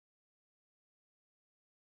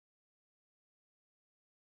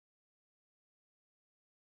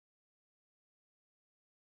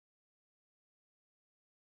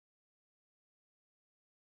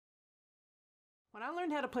When I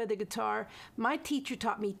learned how to play the guitar, my teacher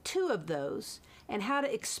taught me 2 of those and how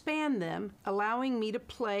to expand them, allowing me to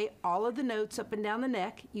play all of the notes up and down the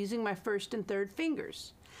neck using my 1st and 3rd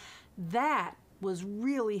fingers. That was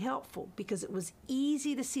really helpful because it was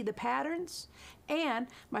easy to see the patterns, and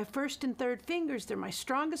my 1st and 3rd fingers, they're my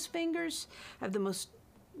strongest fingers. I have the most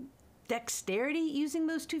dexterity using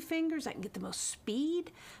those 2 fingers. I can get the most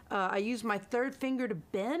speed. I use my 3rd finger to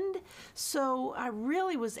bend, so I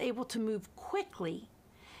really was able to move quickly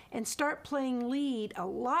and start playing lead a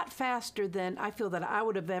lot faster than I feel that I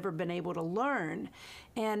would have ever been able to learn.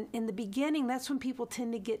 And in the beginning, that's when people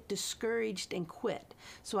tend to get discouraged and quit.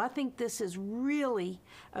 So I think this is really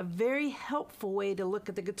a very helpful way to look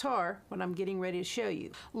at the guitar when I'm getting ready to show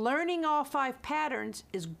you. Learning all 5 patterns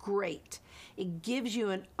is great. It gives you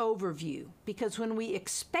an overview because when we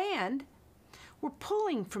expand, we're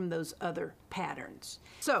pulling from those other patterns.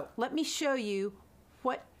 So let me show you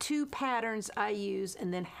what 2 patterns I use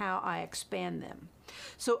and then how I expand them.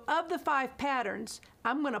 So of the 5 patterns,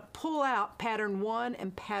 I'm going to pull out pattern 1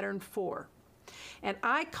 and pattern 4. And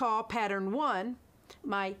I call pattern 1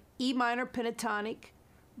 my E minor pentatonic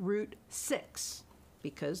root 6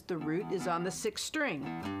 because the root is on the 6th string.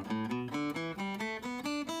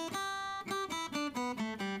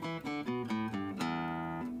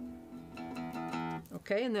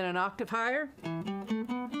 Okay, and then an octave higher.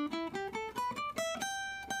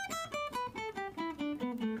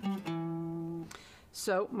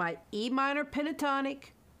 So my E minor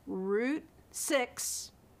pentatonic root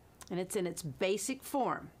 6, and it's in its basic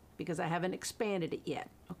form because I haven't expanded it yet,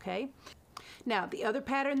 okay? Now the other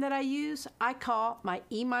pattern that I use, I call my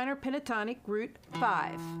E minor pentatonic root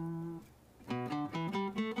 5.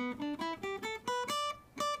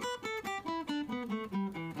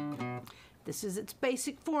 This is its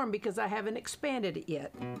basic form because I haven't expanded it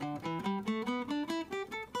yet.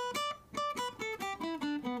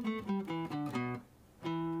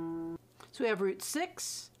 So we have root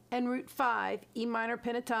 6 and root 5, E minor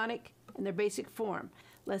pentatonic, in their basic form.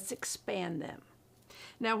 Let's expand them.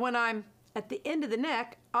 Now when I'm at the end of the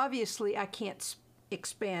neck, obviously I can't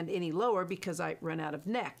expand any lower because I run out of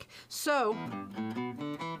neck. So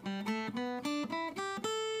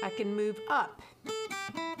I can move up.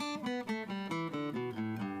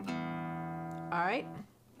 All right.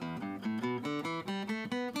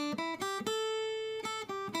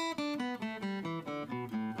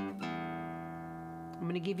 I'm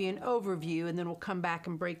going to give you an overview and then we'll come back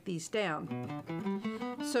and break these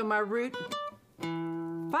down. So my root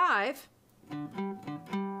 5, I'm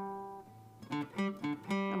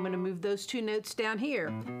going to move those 2 notes down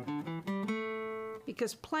here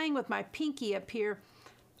because playing with my pinky up here,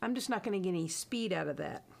 I'm just not going to get any speed out of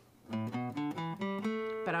that.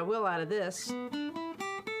 But I will out of this. I'm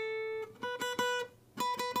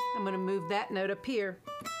going to move that note up here.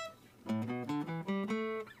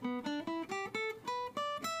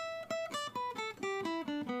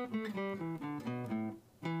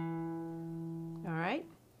 All right,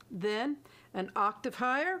 then an octave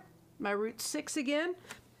higher, my root 6 again,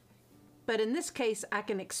 but in this case I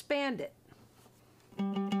can expand it.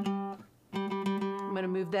 I'm going to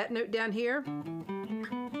move that note down here.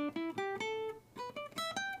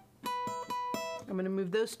 I'm going to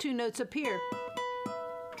move those 2 notes up here.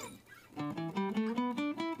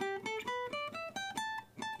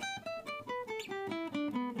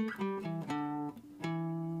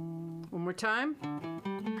 One more time.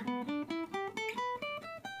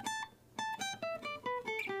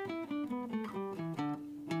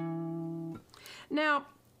 Now,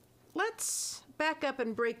 let's back up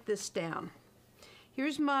and break this down.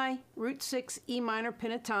 Here's my root 6 E minor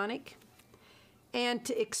pentatonic, and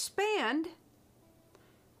to expand,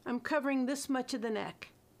 I'm covering this much of the neck.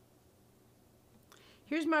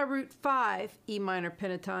 Here's my root 5 E minor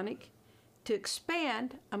pentatonic. To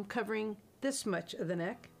expand, I'm covering this much of the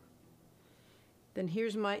neck. Then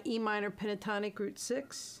here's my E minor pentatonic root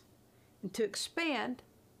 6. And to expand,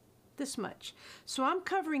 this much. So I'm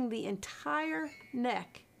covering the entire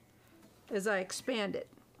neck as I expand it.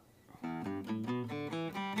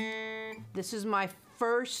 This is my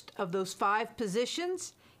first of those 5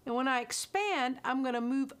 positions. And when I expand, I'm going to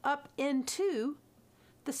move up into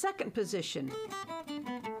the 2nd position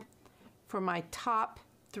for my top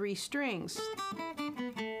 3 strings.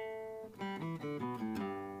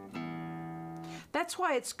 That's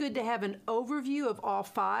why it's good to have an overview of all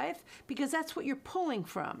 5 because that's what you're pulling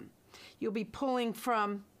from. You'll be pulling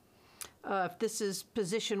from, if this is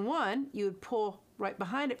position 1, you would pull right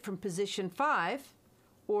behind it from position 5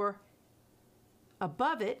 or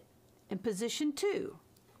above it in position 2.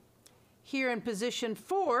 Here in position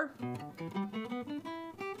 4,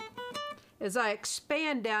 As I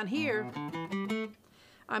expand down here,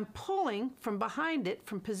 I'm pulling from behind it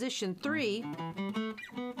from position 3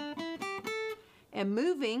 and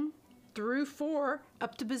moving through 4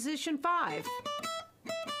 up to position 5.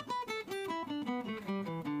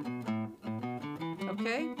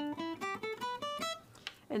 Okay?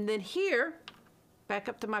 And then here, back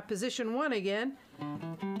up to my position 1 again,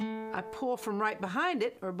 I pull from right behind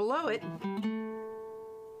it or below it,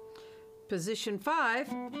 position 5,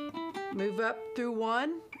 move up through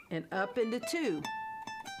 1 and up into 2.